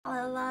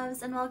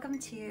loves, and welcome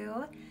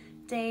to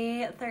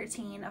day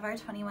 13 of our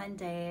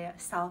 21-day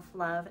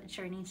self-love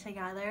journey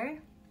together.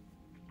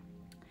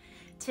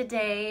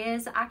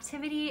 Today's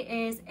activity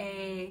is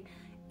a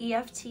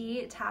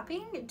EFT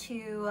tapping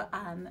to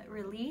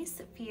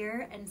release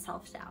fear and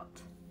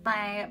self-doubt.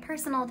 My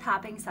personal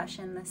tapping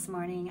session this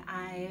morning,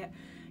 I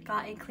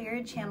got a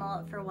cleared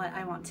channel for what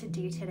I want to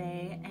do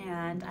today,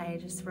 and I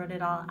just wrote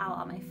it all out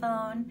on my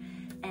phone,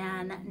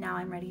 and now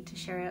I'm ready to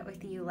share it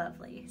with you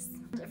lovelies.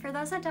 For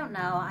those that don't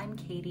know, I'm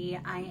Katie.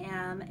 I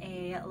am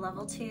a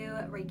level 2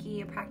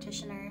 Reiki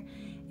practitioner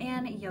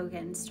and yoga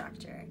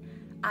instructor.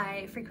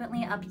 I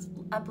frequently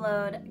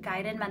upload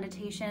guided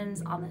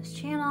meditations on this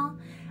channel,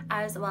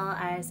 as well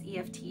as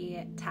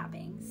EFT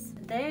tappings.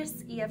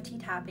 This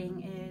EFT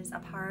tapping is a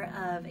part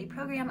of a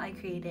program I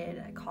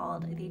created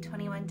called the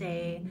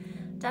 21-Day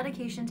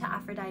Dedication to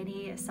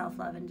Aphrodite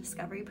Self-Love and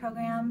Discovery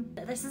Program.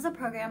 This is a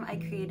program I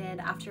created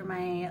after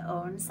my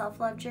own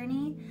self-love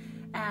journey,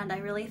 and I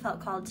really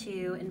felt called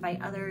to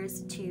invite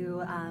others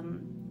to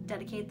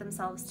dedicate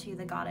themselves to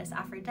the goddess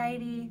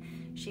Aphrodite.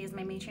 She is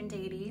my matron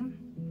deity,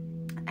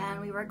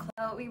 and we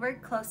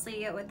work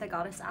closely with the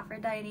goddess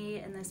Aphrodite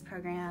in this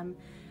program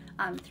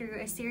through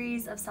a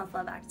series of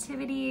self-love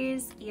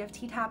activities,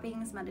 EFT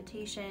tappings,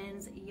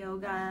 meditations,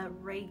 yoga,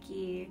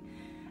 Reiki,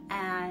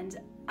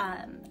 and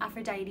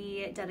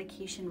Aphrodite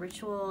dedication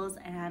rituals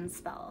and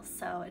spells.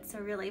 So it's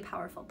a really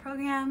powerful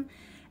program,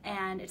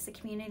 and it's a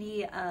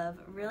community of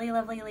really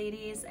lovely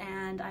ladies,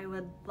 and I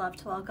would love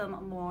to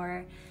welcome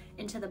more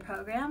into the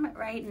program.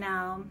 Right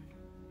now,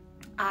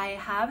 I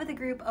have the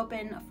group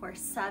open for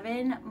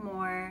 7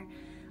 more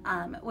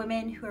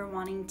women who are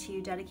wanting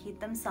to dedicate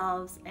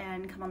themselves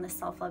and come on this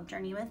self-love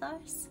journey with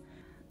us.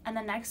 And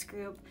the next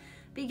group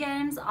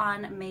begins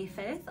on May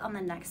 5th on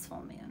the next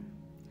full moon.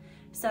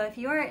 So if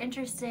you are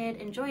interested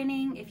in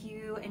joining, if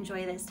you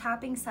enjoy this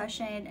tapping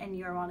session and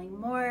you're wanting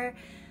more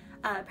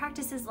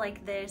practices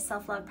like this,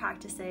 self-love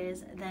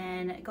practices,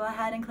 then go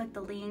ahead and click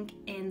the link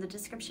in the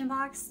description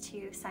box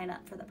to sign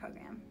up for the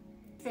program.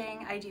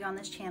 Everything I do on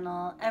this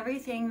channel,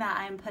 everything that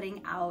I'm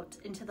putting out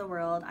into the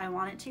world, I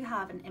want it to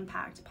have an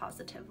impact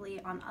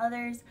positively on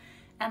others,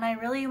 and I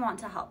really want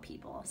to help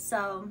people.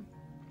 So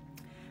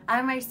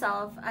I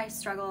myself, I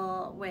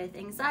struggle with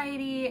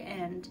anxiety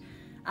and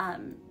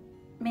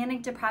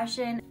manic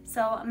depression.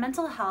 So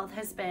mental health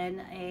has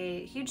been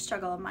a huge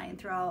struggle of mine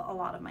throughout a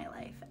lot of my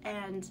life,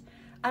 and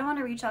I want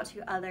to reach out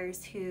to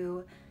others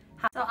who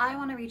have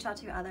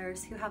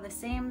the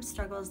same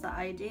struggles that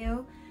I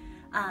do,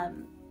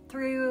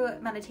 through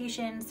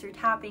meditations, through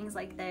tappings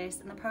like this,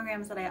 and the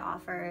programs that I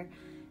offer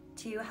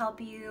to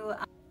help you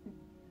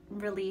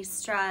release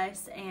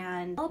stress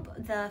and help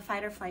the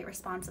fight or flight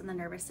response in the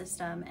nervous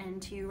system,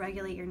 and to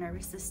regulate your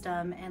nervous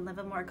system and live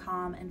a more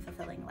calm and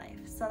fulfilling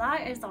life. So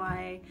that is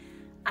why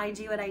I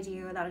do what I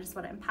do. That is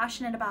what I'm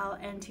passionate about,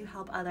 and to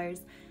help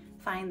others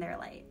find their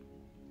light.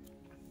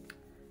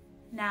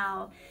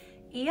 Now,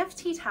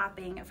 EFT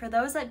tapping, for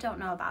those that don't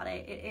know about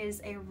it, it is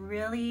a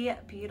really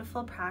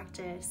beautiful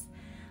practice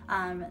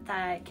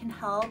that can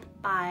help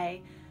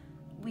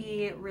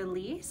we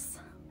release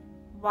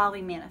while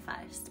we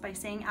manifest, by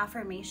saying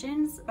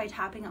affirmations, by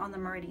tapping on the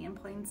meridian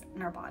points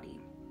in our body.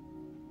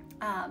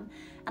 And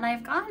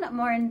I've gone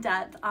more in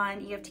depth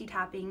on EFT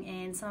tapping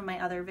in some of my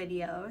other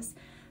videos.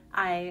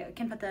 I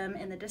can put them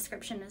in the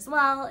description as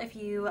well if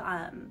you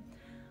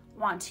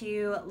want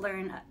to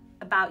learn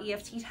about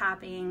EFT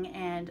tapping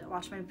and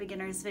watch my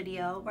beginner's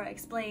video where I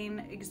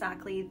explain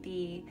exactly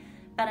the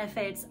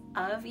benefits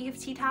of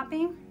EFT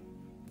tapping.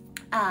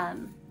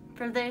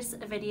 For this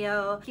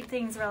video, keep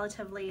things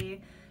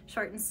relatively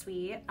short and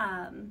sweet.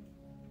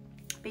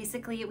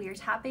 Basically, we are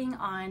tapping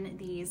on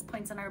these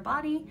points in our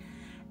body,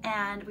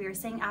 and we are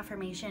saying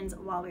affirmations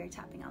while we are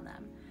tapping on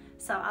them.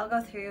 So I'll go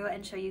through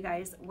and show you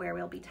guys where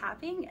we'll be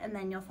tapping, and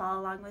then you'll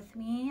follow along with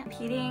me,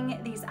 repeating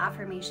these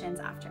affirmations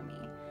after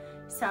me.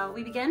 So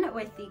we begin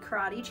with the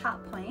karate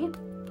chop point.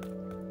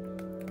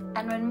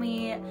 And when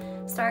we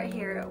start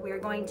here, we are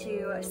going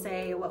to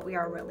say what we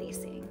are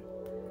releasing.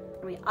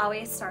 And we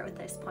always start with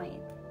this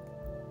point.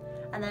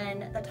 And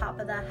then the top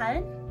of the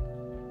head,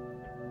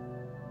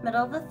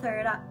 middle of the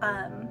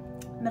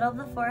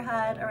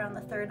forehead around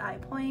the 3rd eye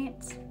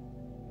point,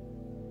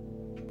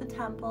 the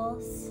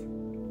temples,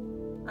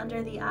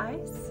 under the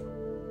eyes,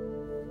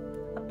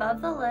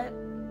 above the lip,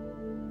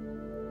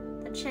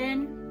 the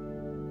chin,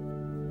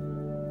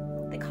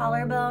 the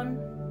collarbone,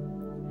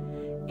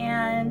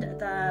 and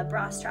the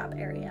bra strap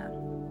area.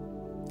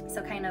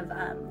 So kind of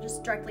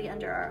just directly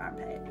under our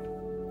armpit.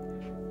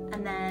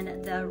 And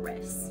then the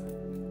wrists.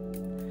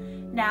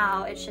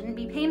 Now, it shouldn't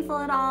be painful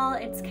at all.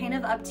 It's kind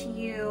of up to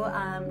you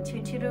to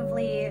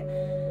intuitively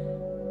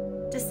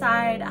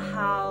decide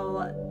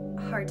how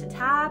hard to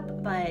tap,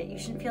 but you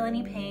shouldn't feel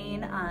any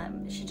pain.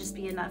 It should just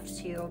be enough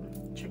to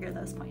trigger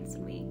those points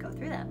when we go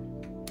through them.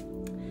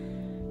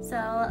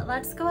 So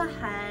let's go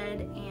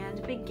ahead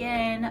and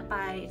begin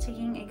by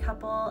taking a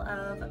couple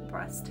of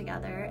breaths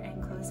together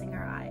and closing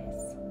our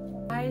eyes.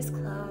 Eyes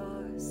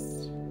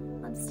closed.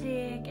 Let's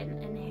take an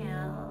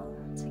inhale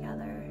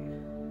together.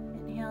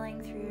 Inhale.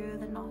 Inhaling through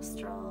the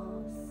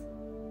nostrils.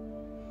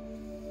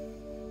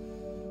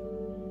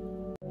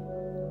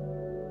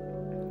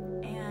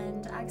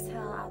 And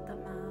exhale out the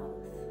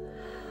mouth.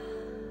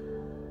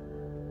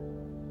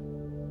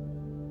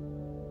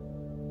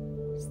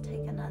 Just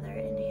take another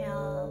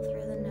inhale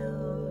through the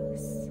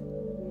nose.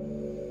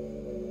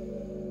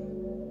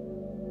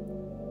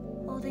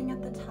 Holding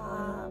at the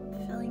top,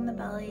 filling the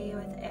belly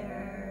with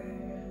air.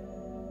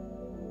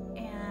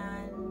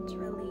 And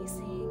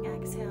releasing,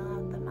 exhale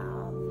out the mouth.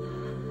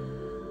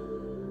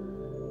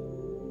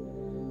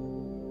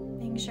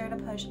 Being sure to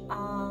push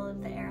all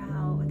of the air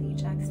out with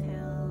each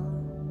exhale.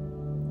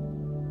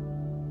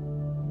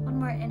 One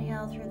more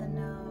inhale through the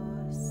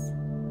nose.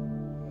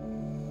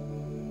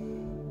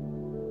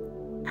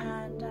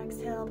 And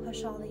exhale,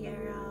 push all the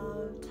air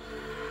out.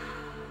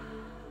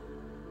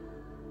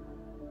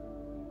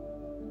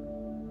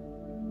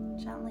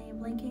 Gently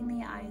blinking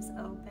the eyes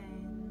open.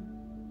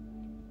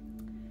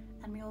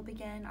 And we will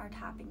begin our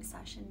tapping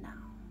session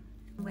now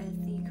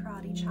with the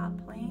karate chop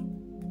point.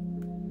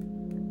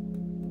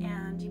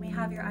 And you may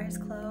have your eyes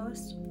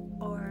closed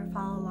or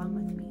follow along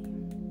with me.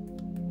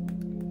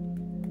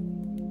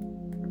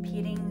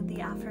 Repeating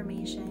the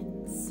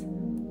affirmations.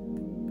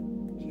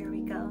 Here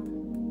we go.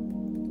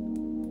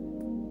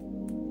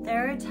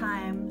 There are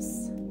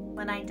times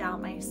when I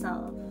doubt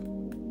myself,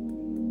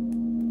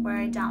 where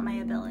I doubt my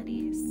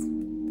abilities,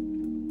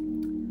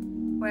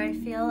 where I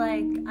feel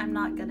like I'm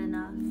not good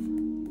enough,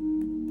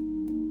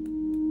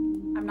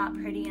 I'm not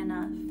pretty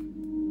enough,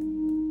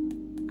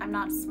 I'm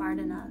not smart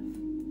enough,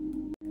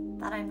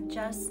 that I'm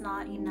just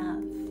not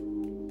enough.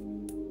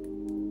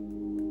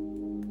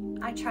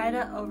 I try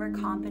to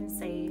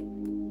overcompensate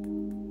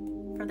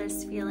for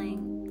this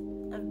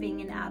feeling of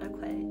being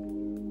inadequate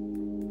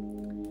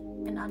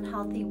in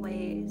unhealthy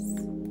ways,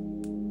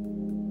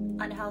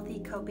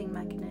 unhealthy coping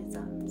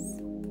mechanisms,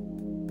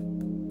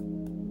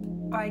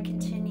 or I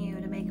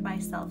continue to make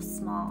myself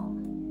small.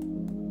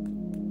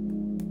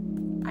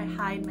 I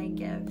hide my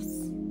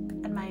gifts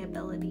and my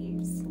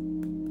abilities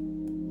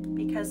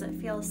because it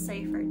feels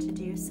safer to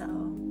do so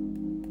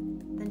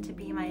than to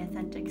be my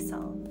authentic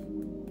self.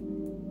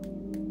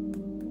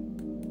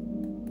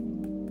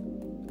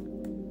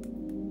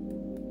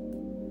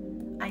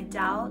 I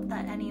doubt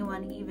that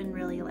anyone even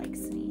really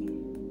likes me.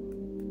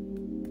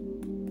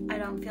 I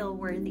don't feel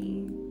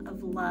worthy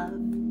of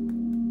love.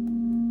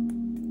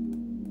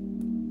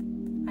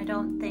 I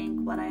don't think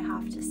what I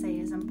have to say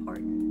is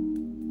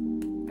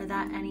important, or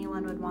that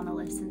anyone would want to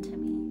listen to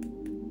me.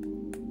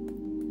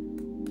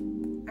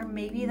 Or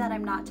maybe that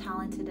I'm not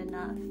talented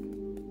enough,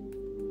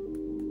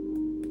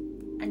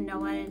 and no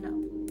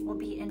one will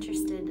be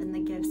interested in the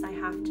gifts I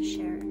have to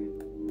share.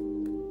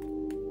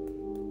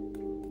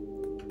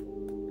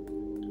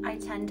 I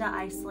tend to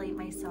isolate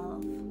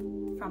myself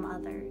from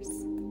others,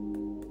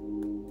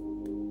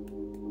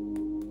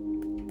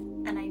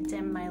 and I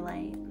dim my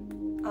light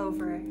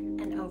over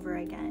and over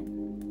again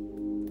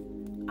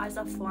as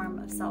a form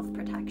of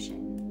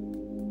self-protection.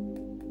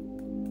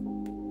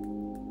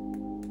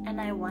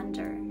 And I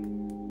wonder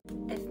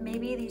if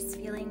maybe these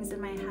feelings in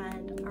my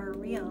head are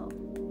real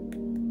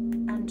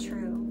and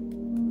true.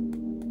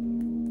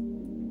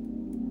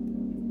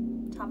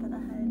 Top of the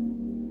head.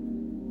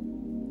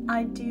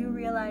 I do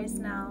realize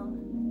now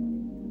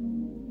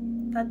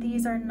that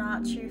these are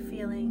not true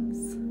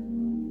feelings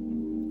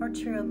or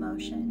true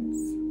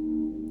emotions.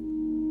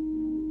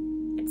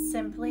 It's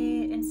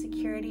simply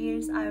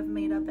insecurities I have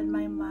made up in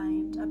my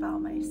mind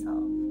about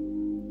myself.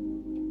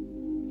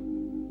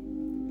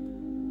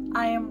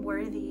 I am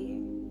worthy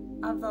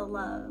of the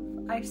love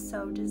I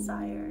so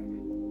desire.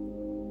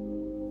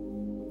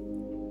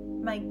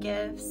 My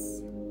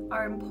gifts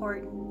are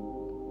important,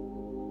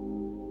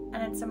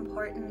 and it's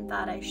important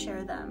that I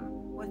share them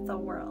with the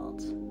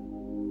world.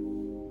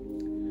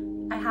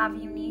 I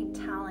have unique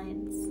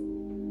talents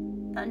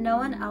that no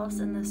one else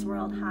in this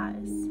world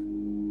has.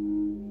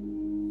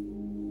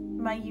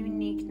 My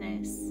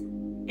uniqueness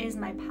is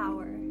my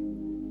power,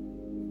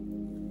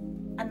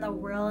 and the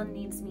world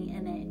needs me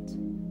in it.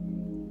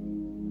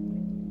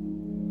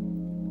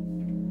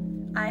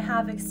 I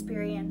have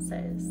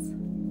experiences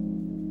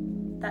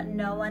that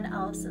no one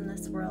else in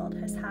this world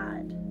has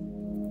had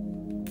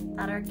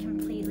that are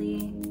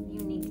completely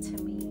unique to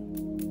me.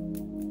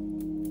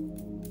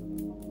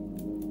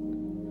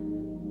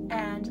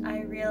 And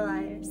I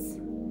realize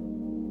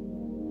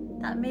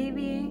that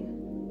maybe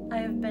I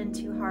have been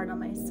too hard on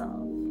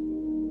myself.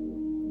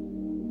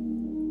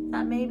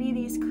 That maybe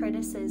these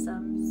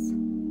criticisms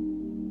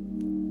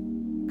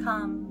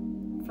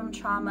come from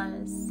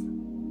traumas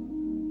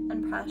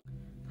and pressure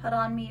put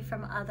on me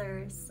from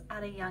others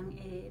at a young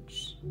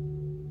age.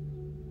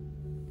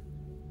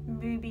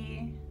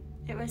 Maybe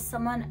it was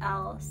someone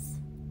else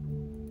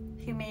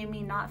who made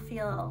me not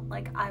feel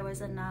like I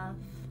was enough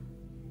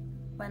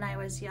when I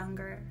was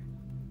younger.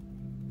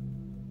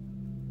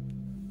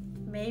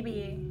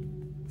 Maybe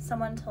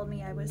someone told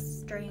me I was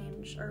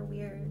strange or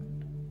weird,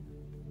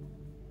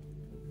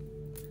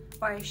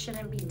 or I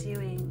shouldn't be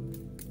doing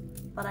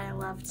what I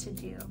love to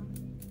do.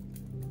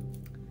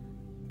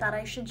 that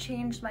I should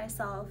change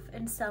myself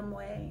in some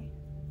way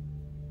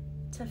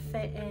to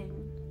fit in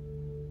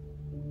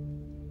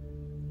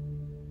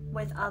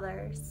with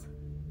others.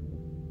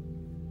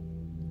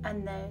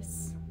 And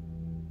this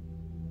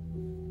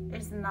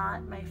is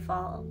not my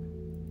fault.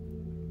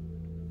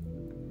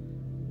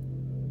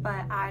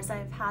 But as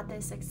I've had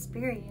this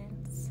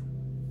experience,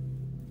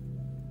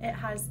 it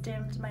has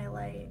dimmed my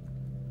light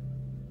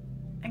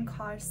and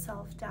caused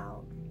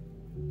self-doubt.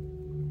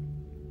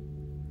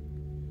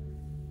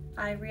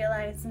 I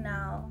realize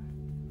now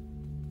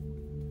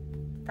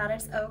that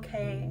it's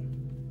okay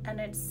and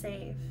it's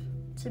safe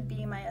to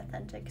be my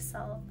authentic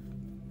self,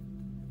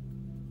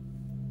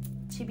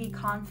 to be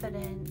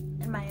confident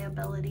in my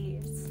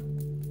abilities,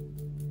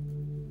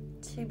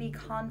 to be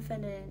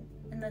confident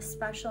in the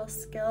special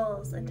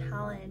skills and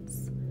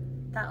talents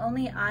that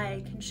only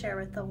I can share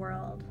with the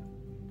world.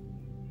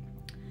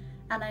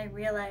 And I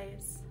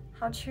realize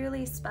how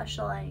truly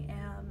special I am.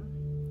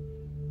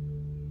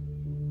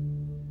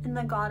 In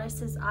the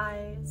goddess's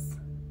eyes,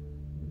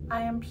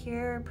 I am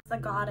pure. The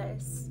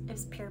goddess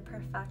is pure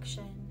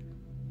perfection,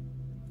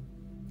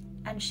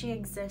 and she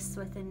exists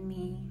within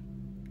me.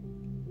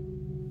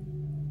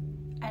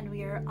 And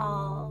we are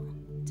all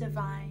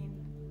divine,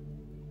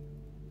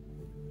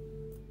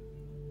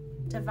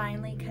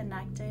 divinely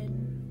connected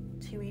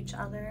to each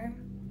other,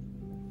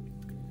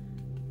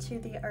 to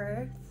the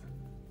earth,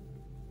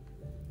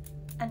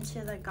 and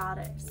to the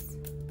goddess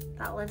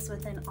that lives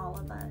within all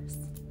of us.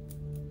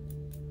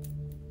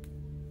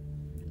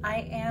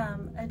 I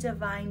am a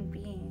divine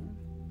being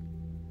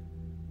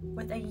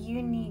with a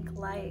unique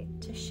light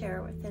to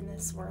share within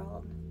this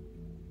world.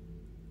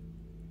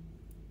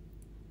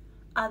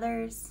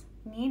 Others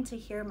need to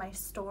hear my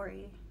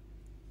story,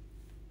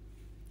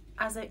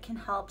 as it can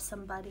help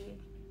somebody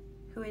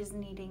who is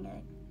needing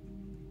it.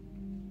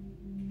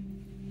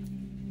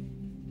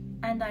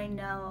 And I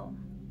know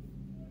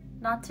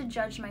not to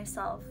judge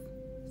myself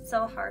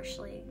so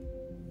harshly,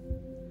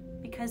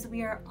 because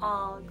we are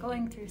all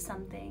going through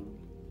something,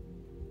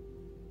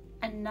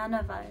 and none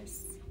of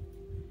us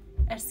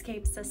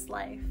escapes this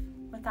life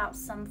without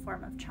some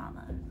form of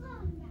trauma.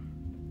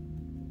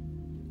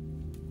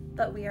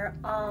 But we are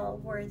all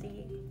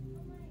worthy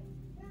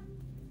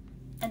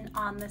and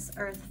on this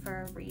earth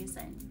for a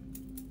reason.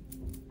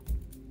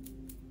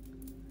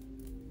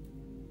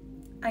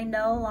 I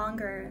no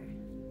longer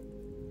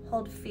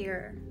hold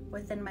fear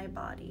within my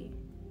body.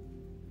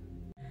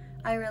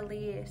 I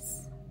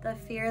release the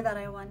fear that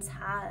I once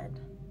had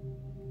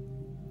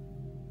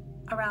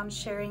around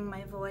sharing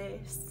my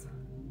voice,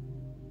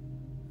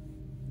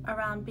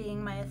 around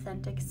being my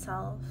authentic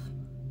self,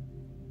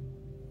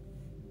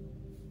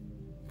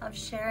 of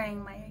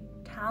sharing my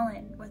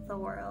talent with the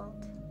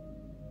world,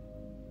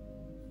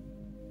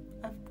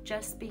 of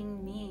just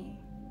being me.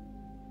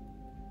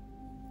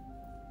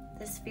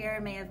 This fear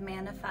may have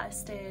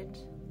manifested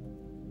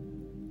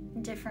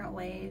in different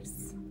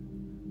ways,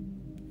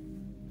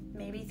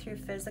 maybe through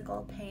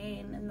physical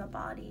pain in the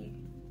body,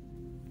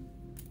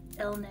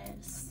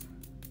 illness,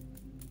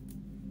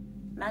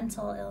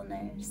 mental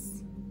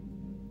illness,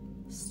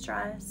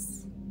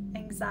 stress,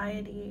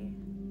 anxiety,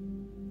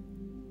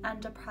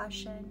 and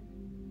depression.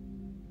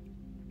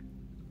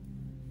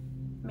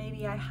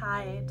 Maybe I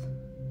hide,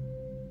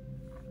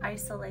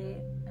 isolate,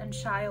 and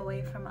shy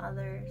away from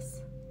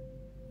others.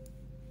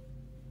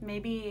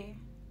 Maybe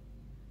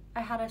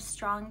I had a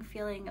strong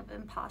feeling of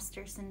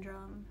imposter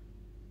syndrome.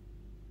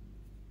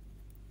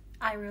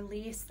 I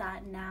release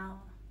that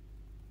now.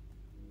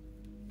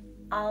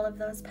 All of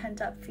those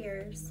pent-up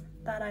fears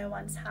that I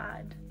once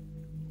had,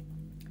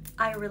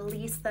 I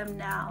release them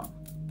now.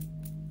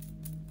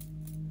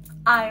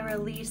 I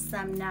release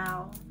them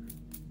now.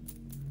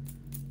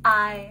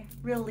 I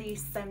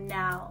release them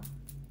now.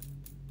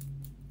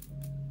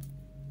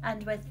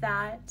 And with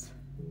that,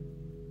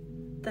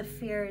 the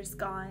fear is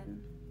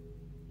gone.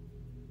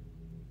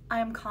 I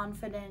am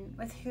confident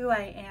with who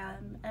I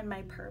am and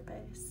my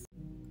purpose.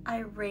 I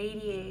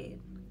radiate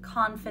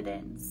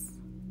confidence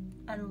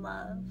and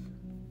love.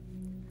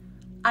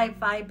 I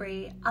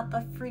vibrate at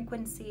the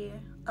frequency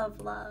of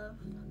love.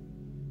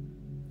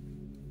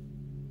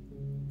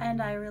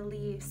 And I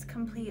release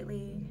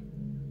completely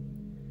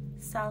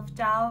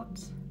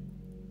self-doubt,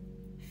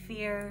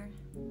 fear,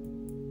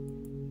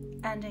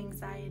 and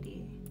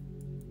anxiety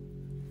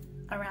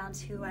around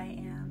who I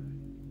am.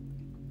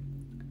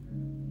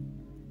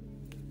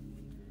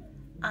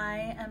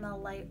 I am a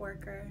light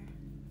worker,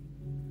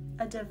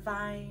 a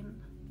divine,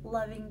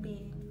 loving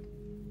being.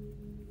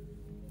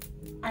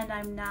 And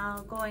I'm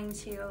now going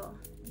to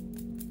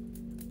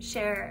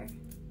share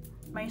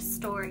my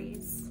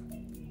stories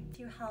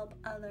to help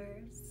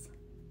others.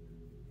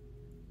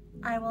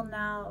 I will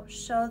now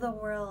show the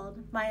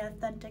world my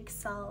authentic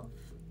self,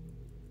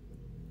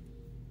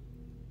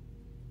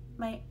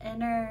 my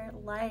inner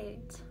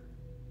light,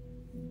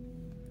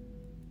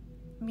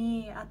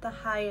 me at the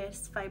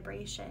highest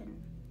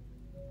vibration.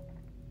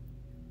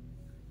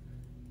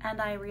 And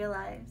I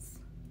realize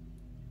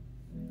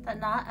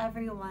that not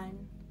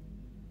everyone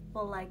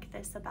will like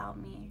this about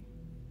me,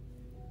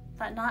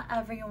 that not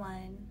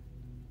everyone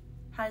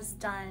has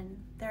done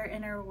their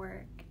inner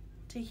work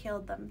to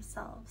heal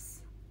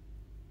themselves.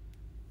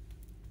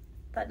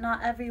 That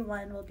not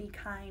everyone will be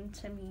kind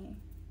to me,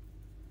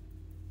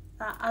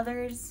 that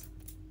others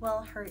will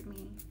hurt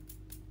me,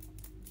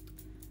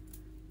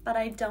 but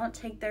I don't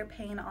take their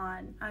pain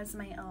on as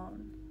my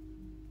own.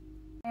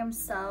 I am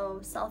so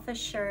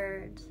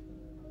self-assured,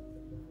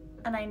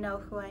 and I know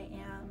who I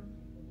am.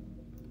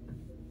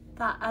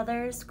 That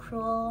others'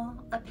 cruel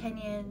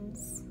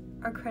opinions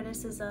or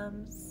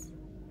criticisms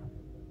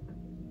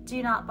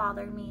do not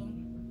bother me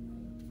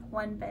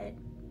one bit.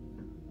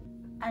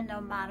 And no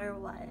matter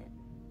what,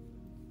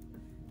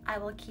 I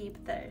will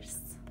keep this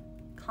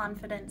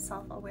confident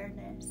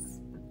self-awareness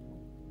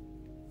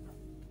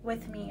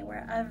with me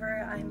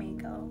wherever I may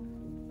go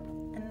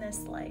in this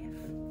life.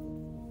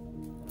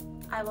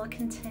 I will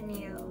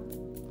continue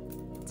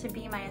to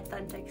be my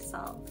authentic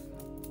self.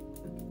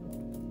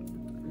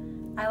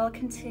 I will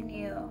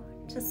continue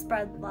to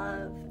spread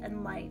love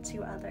and light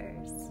to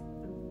others.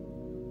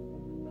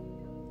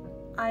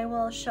 I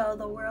will show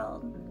the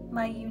world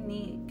my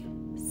unique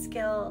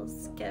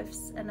skills,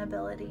 gifts, and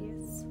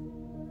abilities.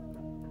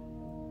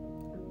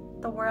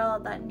 The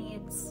world that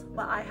needs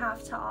what I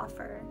have to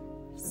offer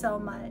so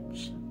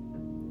much.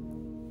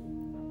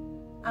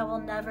 I will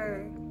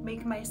never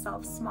make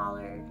myself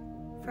smaller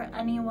for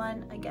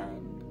anyone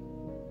again.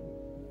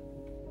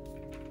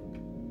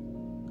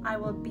 I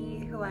will be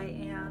who I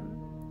am,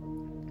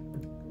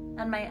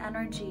 and my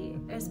energy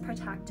is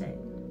protected.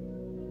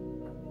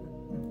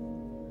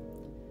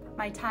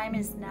 My time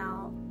is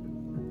now,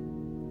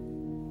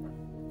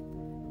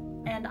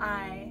 and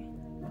I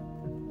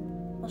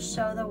will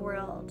show the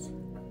world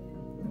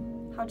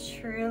how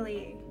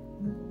truly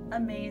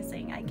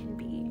amazing I can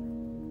be.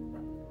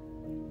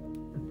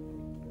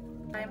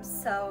 I'm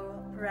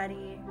so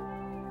ready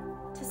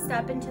to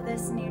step into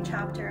this new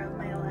chapter of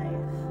my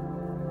life.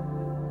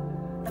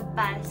 The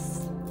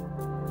best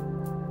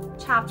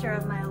chapter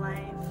of my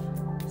life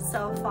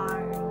so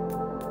far.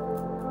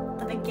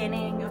 The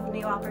beginning of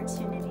new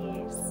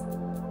opportunities,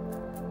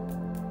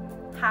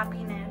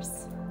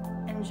 happiness,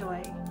 and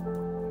joy.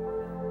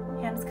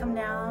 Hands come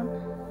down.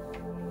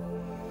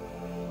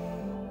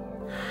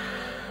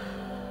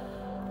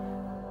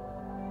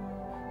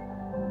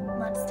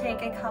 Let's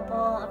take a couple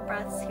of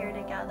breaths here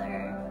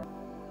together.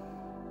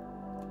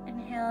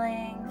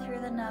 Inhaling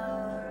through the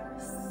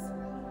nose,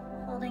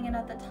 holding it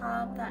at the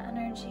top, that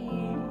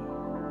energy,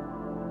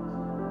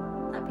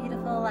 that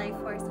beautiful life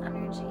force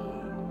energy.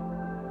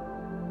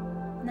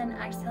 And then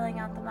exhaling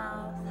out the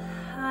mouth.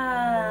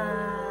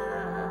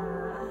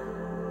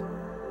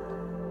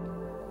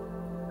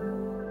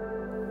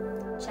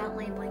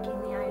 Gently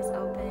blinking the eyes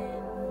open.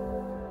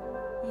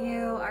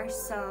 You are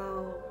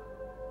so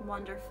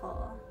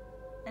wonderful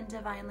and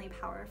divinely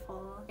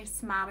powerful.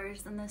 This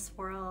matters in this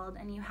world,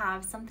 and you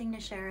have something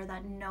to share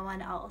that no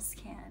one else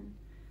can.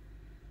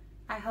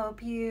 I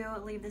hope you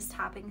leave this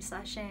tapping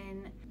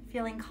session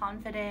feeling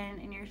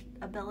confident in your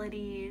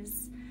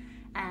abilities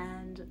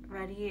and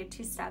ready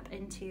to step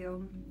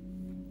into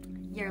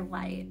your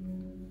light.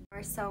 You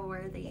are so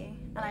worthy,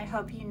 and I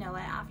hope you know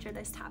it after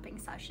this tapping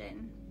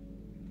session.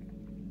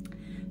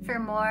 For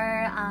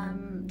more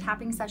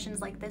tapping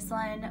sessions like this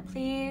one,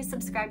 please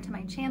subscribe to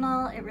my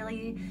channel. It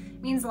really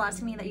means a lot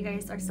to me that you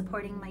guys are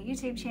supporting my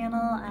YouTube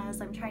channel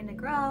as I'm trying to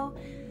grow.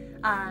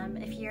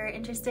 If you're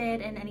interested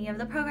in any of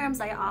the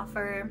programs I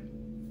offer,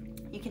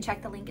 you can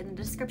check the link in the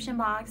description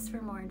box for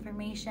more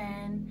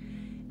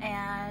information.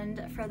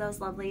 And for those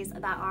lovelies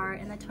that are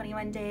in the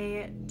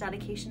 21-day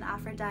dedication to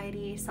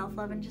Aphrodite,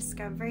 self-love and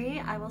discovery,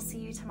 I will see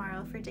you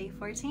tomorrow for day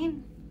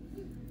 14.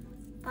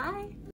 Bye.